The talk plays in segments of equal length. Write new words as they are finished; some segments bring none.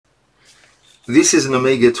This is an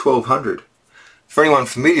Amiga 1200. For anyone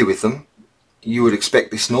familiar with them, you would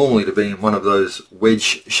expect this normally to be in one of those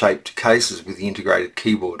wedge-shaped cases with the integrated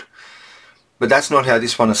keyboard. But that's not how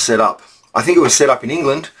this one is set up. I think it was set up in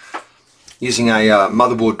England using a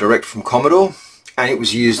motherboard direct from Commodore, and it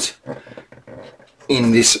was used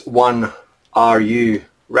in this 1RU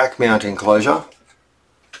rack mount enclosure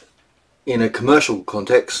in a commercial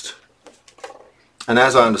context. And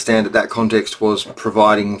as I understand it, that context was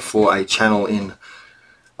providing for a channel in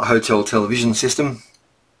a hotel television system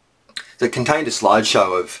that contained a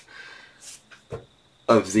slideshow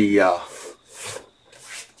of the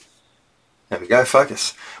there we go,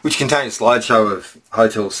 focus, which contained a slideshow of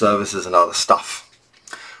hotel services and other stuff.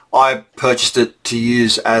 I purchased it to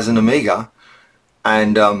use as an Amiga,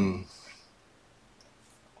 and I'm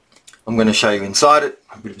going to show you inside it,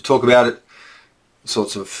 a bit of a talk about it,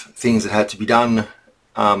 sorts of things that had to be done.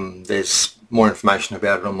 There's more information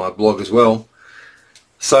about it on my blog as well.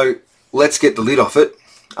 So let's get the lid off it.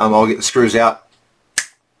 I'll get the screws out.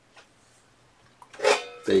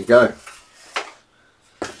 There you go.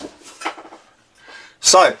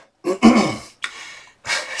 So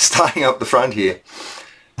starting up the front here,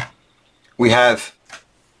 we have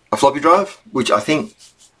a floppy drive, which I think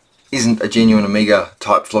isn't a genuine Amiga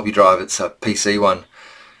type floppy drive, it's a PC one,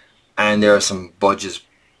 and there are some bodges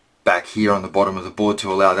back here on the bottom of the board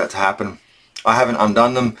to allow that to happen. I haven't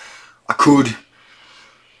undone them. I could,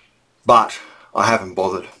 but I haven't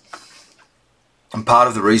bothered. And part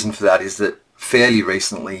of the reason for that is that fairly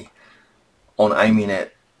recently on AmiNet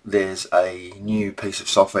there's a new piece of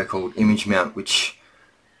software called Image Mount, which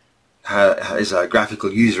is a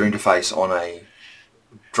graphical user interface on a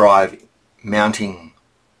drive mounting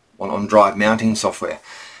on drive mounting software,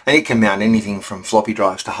 and it can mount anything from floppy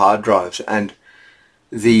drives to hard drives. And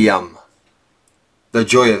the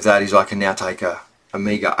joy of that is I can now take a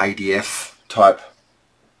Amiga ADF type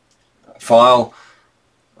file,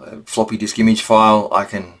 a floppy disk image file. I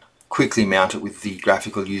can quickly mount it with the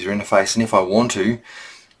graphical user interface, and if I want to,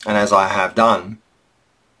 and as I have done,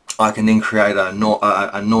 I can then create a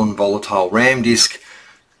non-volatile RAM disk,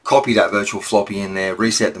 copy that virtual floppy in there,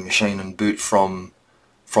 reset the machine and boot from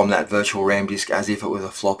that virtual RAM disk as if it was a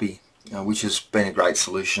floppy, which has been a great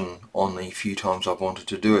solution on the few times I've wanted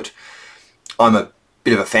to do it. I'm a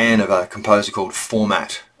bit of a fan of a composer called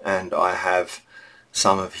Format, and I have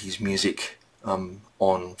some of his music on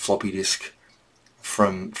floppy disk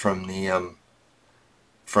from the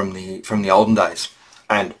olden days,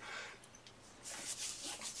 and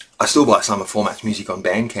I still buy some of Format's music on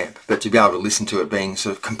Bandcamp, but to be able to listen to it being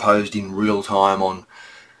sort of composed in real time on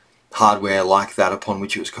hardware like that upon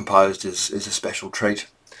which it was composed is a special treat.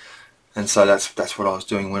 And so that's what I was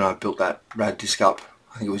doing when I built that RAD disk up.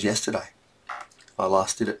 I think it was yesterday I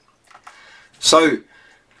last did it. So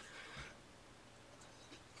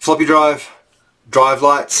floppy drive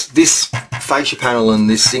lights. This fascia panel and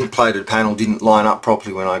this zinc plated panel didn't line up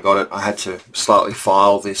properly when I got it. I had to slightly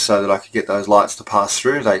file this so that I could get those lights to pass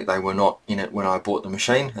through. They were not in it when I bought the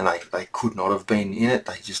machine, and they could not have been in it.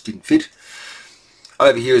 They just didn't fit.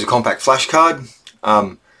 Over here is a compact flash card.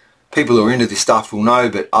 People who are into this stuff will know,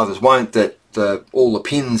 but others won't, that all the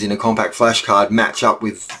pins in a compact flash card match up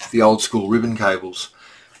with the old school ribbon cables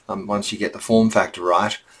once you get the form factor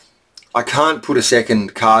right. I can't put a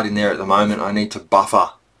second card in there at the moment. I need to buffer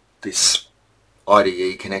this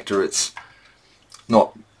IDE connector. It's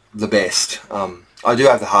not the best. I do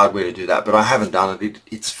have the hardware to do that, but I haven't done it.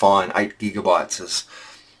 It's fine. 8 gigabytes is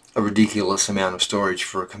a ridiculous amount of storage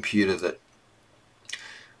for a computer that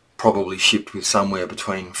probably shipped with somewhere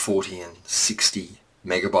between 40 and 60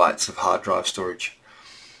 megabytes of hard drive storage.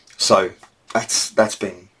 So that's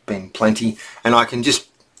been plenty, and I can just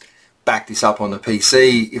back this up on the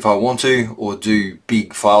PC if I want to, or do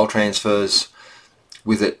big file transfers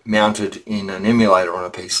with it mounted in an emulator on a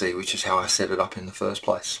PC, which is how I set it up in the first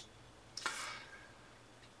place.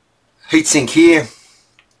 Heatsink here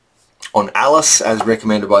on Alice, as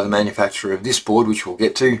recommended by the manufacturer of this board, which we'll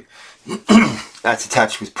get to. That's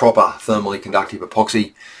attached with proper thermally conductive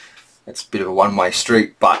epoxy. It's a bit of a one-way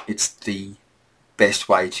street, but it's the best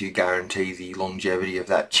way to guarantee the longevity of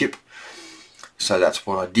that chip. So that's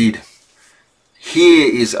what I did.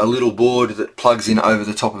 Here is a little board that plugs in over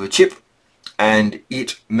the top of a chip, and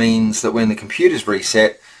it means that when the computer's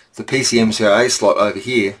reset, the PCMCIA slot over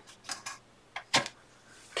here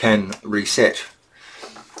can reset.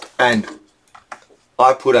 And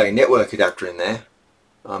I put a network adapter in there.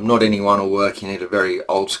 Not any one will work. You need a very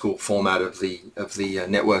old school format of the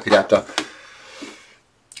network adapter.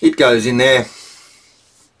 It goes in there,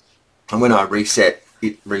 and when I reset,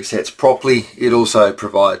 it resets properly. It also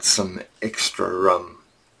provides some extra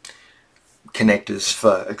connectors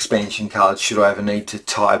for expansion cards should I ever need to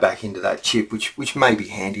tie back into that chip, which may be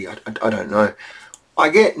handy. I don't know. I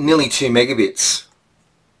get nearly 2 megabits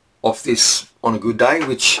off this on a good day,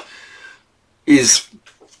 which is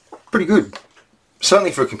pretty good.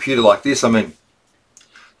 Certainly for a computer like this. I mean,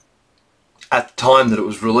 at the time that it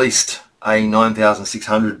was released, a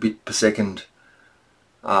 9600 bit per second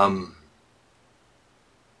modem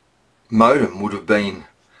would have been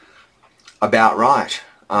about right,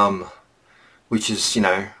 which is, you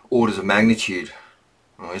know, orders of magnitude.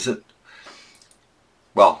 Or is it?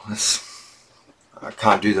 Well, I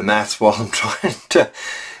can't do the maths while I'm trying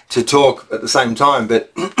to talk at the same time,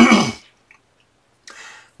 but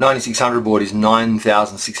 9600 baud is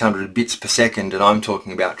 9600 bits per second, and I'm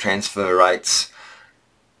talking about transfer rates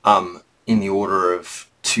in the order of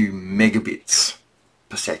 2 megabits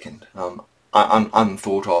per second,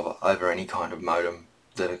 unthought of over any kind of modem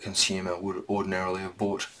that a consumer would ordinarily have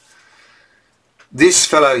bought. This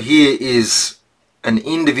fellow here is an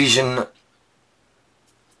InDivision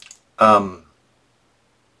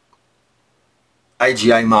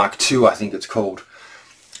AGA Mark II, I think it's called,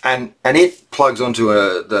 and it plugs onto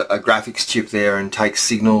a graphics chip there and takes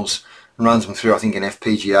signals and runs them through, I think, an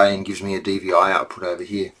FPGA, and gives me a DVI output over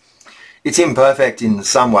here. It's imperfect in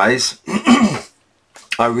some ways.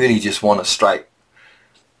 I really just want a straight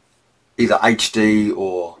either HD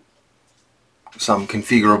or some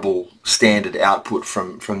configurable standard output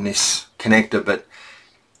from this connector, but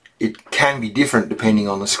it can be different depending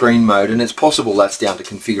on the screen mode, and it's possible that's down to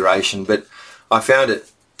configuration, but I found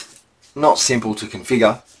it not simple to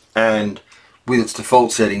configure, and with its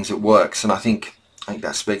default settings it works, and I think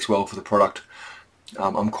that speaks well for the product.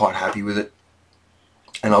 I'm quite happy with it,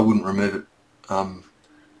 and I wouldn't remove it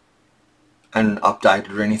and update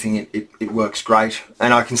it or anything. It works great,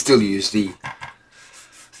 and I can still use the,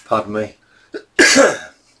 pardon me,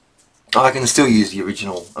 I can still use the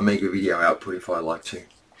original Amiga video output if I like to.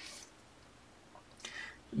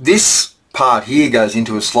 This part here goes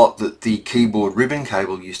into a slot that the keyboard ribbon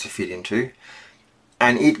cable used to fit into,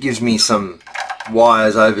 and it gives me some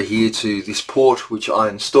wires over here to this port, which I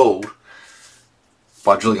installed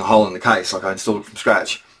by drilling a hole in the case, like I installed it from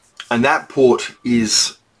scratch. And that port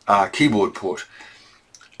is a keyboard port,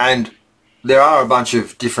 and there are a bunch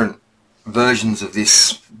of different versions of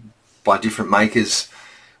this by different makers.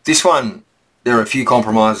 This one, there are a few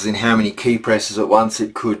compromises in how many key presses at once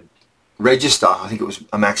it could register. I think it was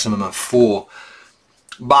a maximum of 4,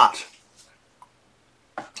 but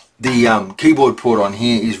the keyboard port on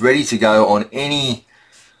here is ready to go on any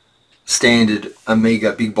standard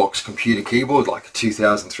Amiga big box computer keyboard, like a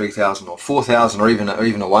 2000, 3000 or 4000, or even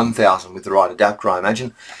a 1000 with the right adapter, I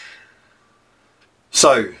imagine.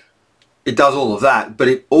 So it does all of that, but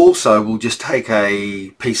it also will just take a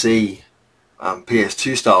PC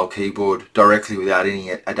PS2 style keyboard directly without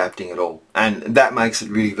any adapting at all, and that makes it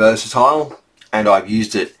really versatile, and I've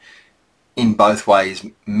used it in both ways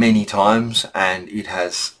many times, and it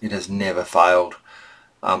has never failed.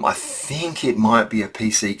 I think it might be a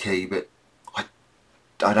PC key, but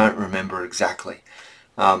I don't remember exactly.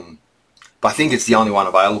 But I think it's the only one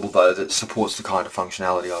available though that supports the kind of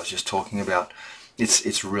functionality I was just talking about.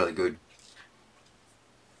 It's really good.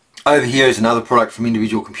 Over here is another product from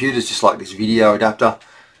Individual Computers, just like this video adapter.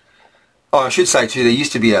 Oh, I should say too, there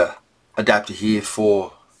used to be a adapter here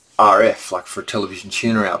for RF, like for a television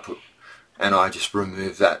tuner output, and I just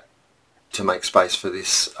removed that to make space for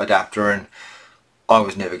this adapter, and I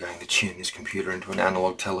was never going to tune this computer into an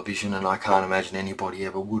analog television, and I can't imagine anybody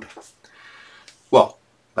ever would. Well,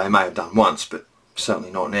 they may have done once, but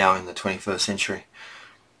certainly not now in the 21st century.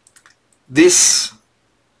 This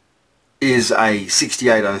is a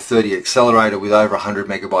 68030 accelerator with over 100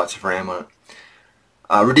 megabytes of RAM on it.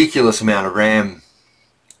 A ridiculous amount of RAM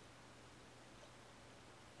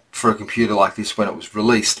for a computer like this when it was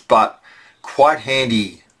released, but quite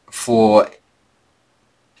handy for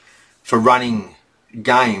running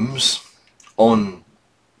games on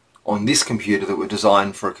this computer that were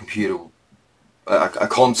designed for a computer, a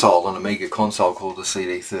console, an Amiga console called the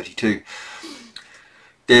CD32.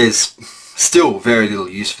 There's still very little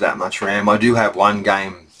use for that much RAM. I do have one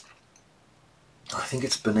game, I think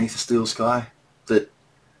it's Beneath a Steel Sky, that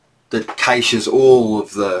caches all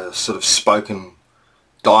of the sort of spoken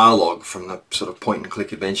dialogue from the sort of point and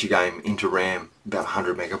click adventure game into RAM, about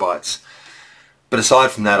 100 megabytes. But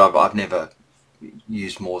aside from that, I've never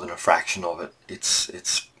used more than a fraction of it. It's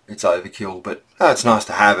overkill, but it's nice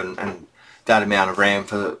to have, and that amount of RAM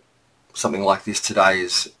for something like this today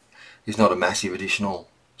is not a massive additional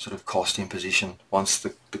sort of cost imposition once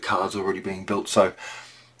the card's already being built, so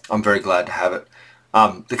I'm very glad to have it.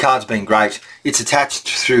 The card's been great. It's attached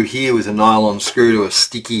through here with a nylon screw to a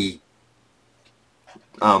sticky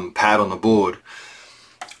pad on the board,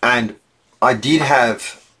 and I did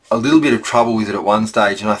have a little bit of trouble with it at one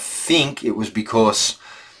stage, and I think it was because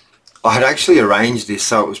I had actually arranged this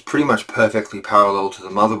so it was pretty much perfectly parallel to the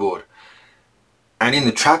motherboard, and in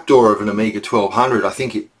the trapdoor of an Amiga 1200 I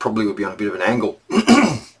think it probably would be on a bit of an angle.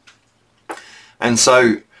 And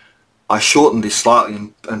so I shortened this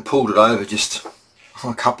slightly and pulled it over just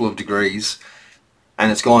a couple of degrees,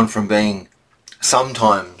 and it's gone from being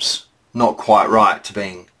sometimes not quite right to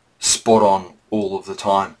being spot on all of the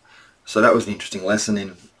time. So that was an interesting lesson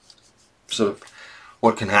in sort of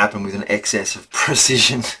what can happen with an excess of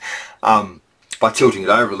precision. By tilting it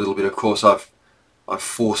over a little bit, of course, I've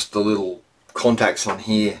forced the little contacts on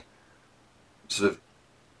here sort of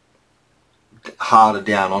harder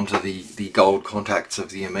down onto the gold contacts of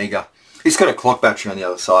the Amiga. It's got a clock battery on the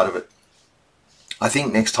other side of it. I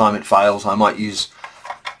think next time it fails I might use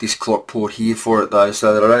this clock port here for it though,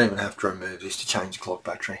 so that I don't even have to remove this to change the clock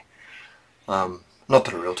battery. Not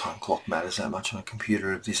that a real-time clock matters that much on a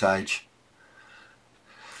computer of this age.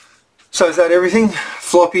 So is that everything?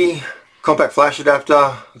 Floppy, compact flash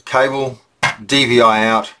adapter, cable, DVI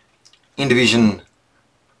out, Indovision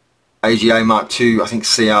AGA Mark II, I think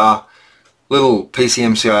CR, little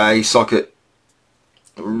PCMCIA socket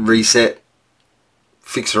reset,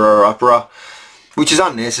 fixer or upper, which is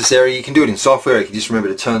unnecessary. You can do it in software, you can just remember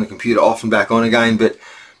to turn the computer off and back on again, but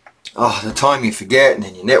the time you forget and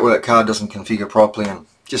then your network card doesn't configure properly, and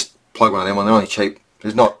just plug one of them on. They're only cheap.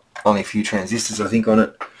 There's not only a few transistors I think on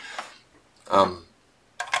it. I'm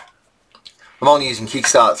only using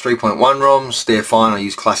Kickstart 3.1 ROMs. They're fine. I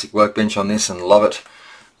use Classic Workbench on this and love it.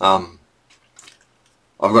 I've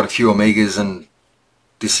got a few Amigas and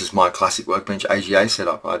this is my Classic Workbench AGA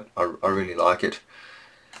setup. I really like it.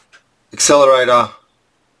 Accelerator,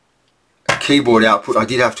 keyboard output. I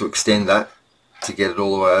did have to extend that to get it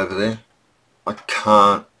all the way over there. I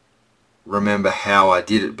can't remember how I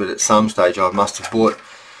did it, but at some stage I must have bought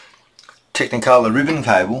Technicolor ribbon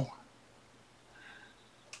cable.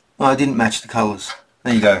 Well, I didn't match the colours.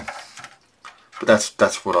 There you go. But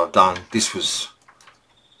that's what I've done. This was,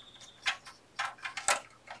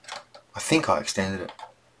 I think I extended it.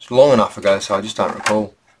 It's long enough ago, so I just don't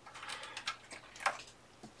recall.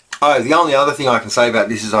 Oh, the only other thing I can say about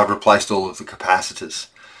this is I've replaced all of the capacitors.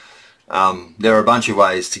 There are a bunch of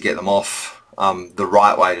ways to get them off. The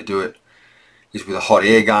right way to do it is with a hot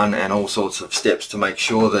air gun and all sorts of steps to make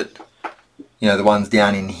sure that, you know, the ones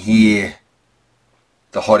down in here,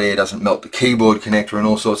 the hot air doesn't melt the keyboard connector and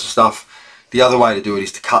all sorts of stuff. The other way to do it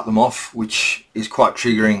is to cut them off, which is quite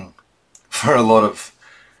triggering for a lot of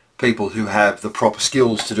people who have the proper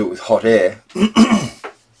skills to do it with hot air.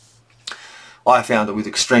 I found that with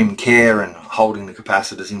extreme care and holding the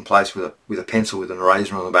capacitors in place with a pencil with an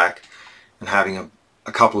eraser on the back and having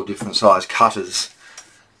a couple of different size cutters,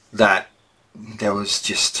 that there was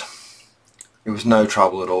just, it was no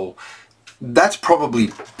trouble at all. That's probably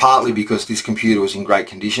partly because this computer was in great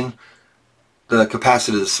condition. The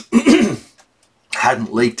capacitors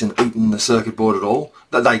hadn't leaked and eaten the circuit board at all.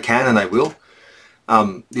 That they can and they will.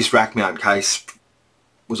 This rack mount case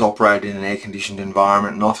was operated in an air-conditioned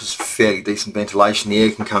environment and offers fairly decent ventilation. The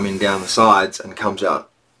air can come in down the sides and comes out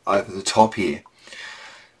over the top here.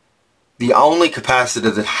 The only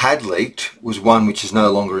capacitor that had leaked was one which is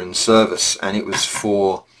no longer in service, and it was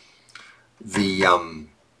for the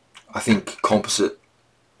I think composite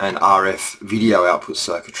and RF video output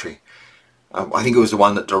circuitry. I think it was the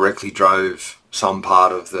one that directly drove some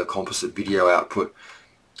part of the composite video output,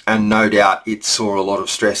 and no doubt it saw a lot of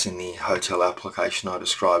stress in the hotel application I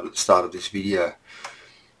described at the start of this video.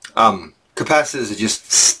 Capacitors are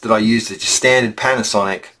just, that I use, are just standard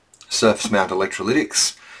Panasonic surface mount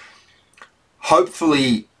electrolytics.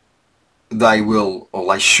 Hopefully they will,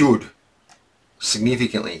 or they should,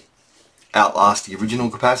 significantly outlast the original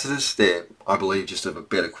capacitors. They're, I believe, just of a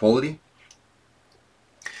better quality.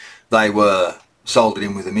 They were soldered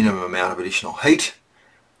in with a minimum amount of additional heat.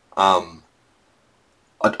 I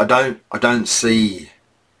don't see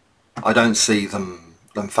them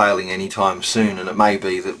failing anytime soon, and it may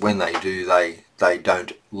be that when they do, they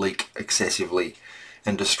don't leak excessively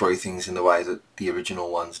and destroy things in the way that the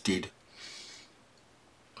original ones did.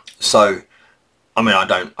 So, I mean, I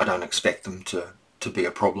don't expect them to be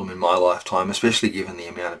a problem in my lifetime, especially given the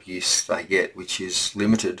amount of use they get, which is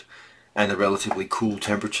limited, and the relatively cool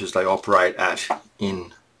temperatures they operate at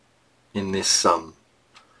in this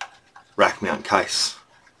rack mount case.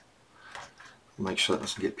 Make sure that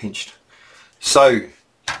doesn't get pinched. So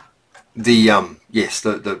the yes,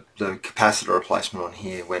 the capacitor replacement on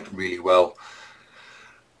here went really well.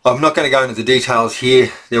 I'm not going to go into the details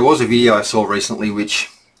here. There was a video I saw recently which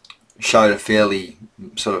showed a fairly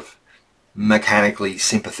sort of mechanically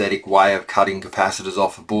sympathetic way of cutting capacitors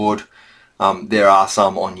off a board. There are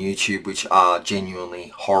some on YouTube which are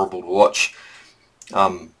genuinely horrible to watch,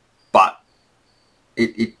 but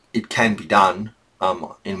it can be done,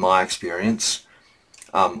 in my experience,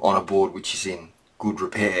 on a board which is in good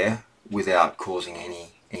repair without causing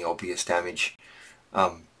any obvious damage.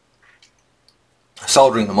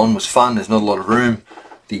 Soldering them on was fun. There's not a lot of room.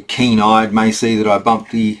 The keen-eyed may see that I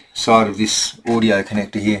bumped the side of this audio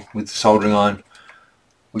connector here with the soldering iron,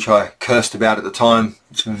 which I cursed about at the time.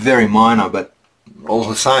 It's very minor, but all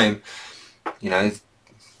the same, you know,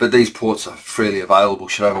 but these ports are freely available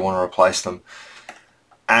should I ever want to replace them.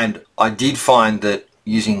 And I did find that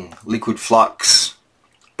using liquid flux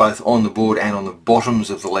both on the board and on the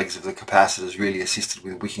bottoms of the legs of the capacitors really assisted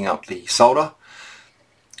with wicking up the solder.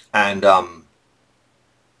 And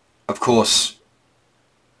of course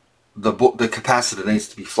the capacitor needs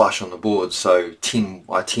to be flush on the board, so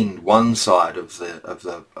I tinned one side of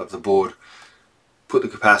the board, put the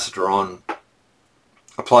capacitor on,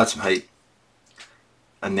 applied some heat,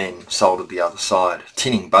 and then soldered the other side.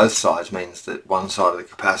 Tinning both sides means that one side of the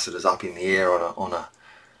capacitor is up in the air on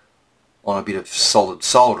a bit of solid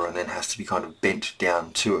solder, and then has to be kind of bent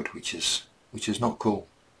down to it, which is not cool.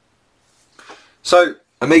 So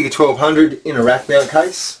Amiga 1200 in a rack mount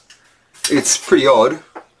case. It's pretty odd.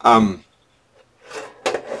 I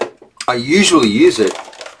usually use it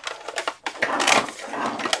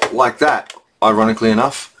like that, ironically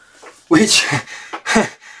enough, which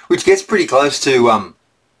gets pretty close to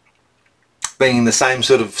being in the same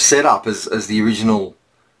sort of setup as the original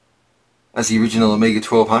Amiga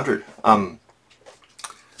 1200.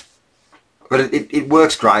 But it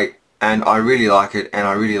works great, and I really like it, and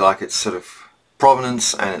I really like its sort of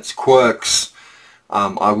provenance and its quirks.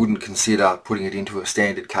 I wouldn't consider putting it into a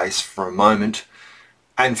standard case for a moment.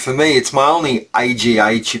 And for me, it's my only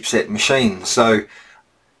AGA chipset machine. So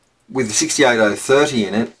with the 68030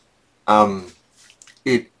 in it,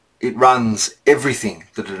 it runs everything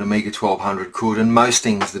that an Amiga 1200 could, and most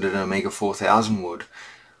things that an Amiga 4000 would,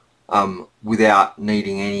 without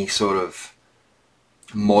needing any sort of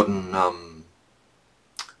modern,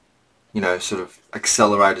 you know, sort of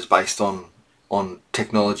accelerators based on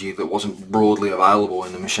technology that wasn't broadly available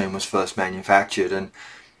when the machine was first manufactured, and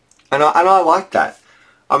I like that.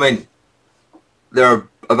 I mean, there are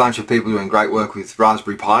a bunch of people doing great work with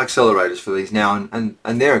Raspberry Pi accelerators for these now, and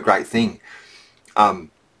they're a great thing. I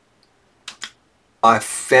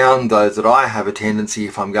found though that I have a tendency,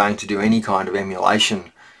 if I'm going to do any kind of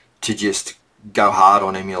emulation, to just go hard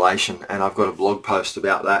on emulation, and I've got a blog post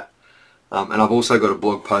about that. And I've also got a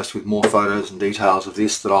blog post with more photos and details of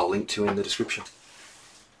this that I'll link to in the description.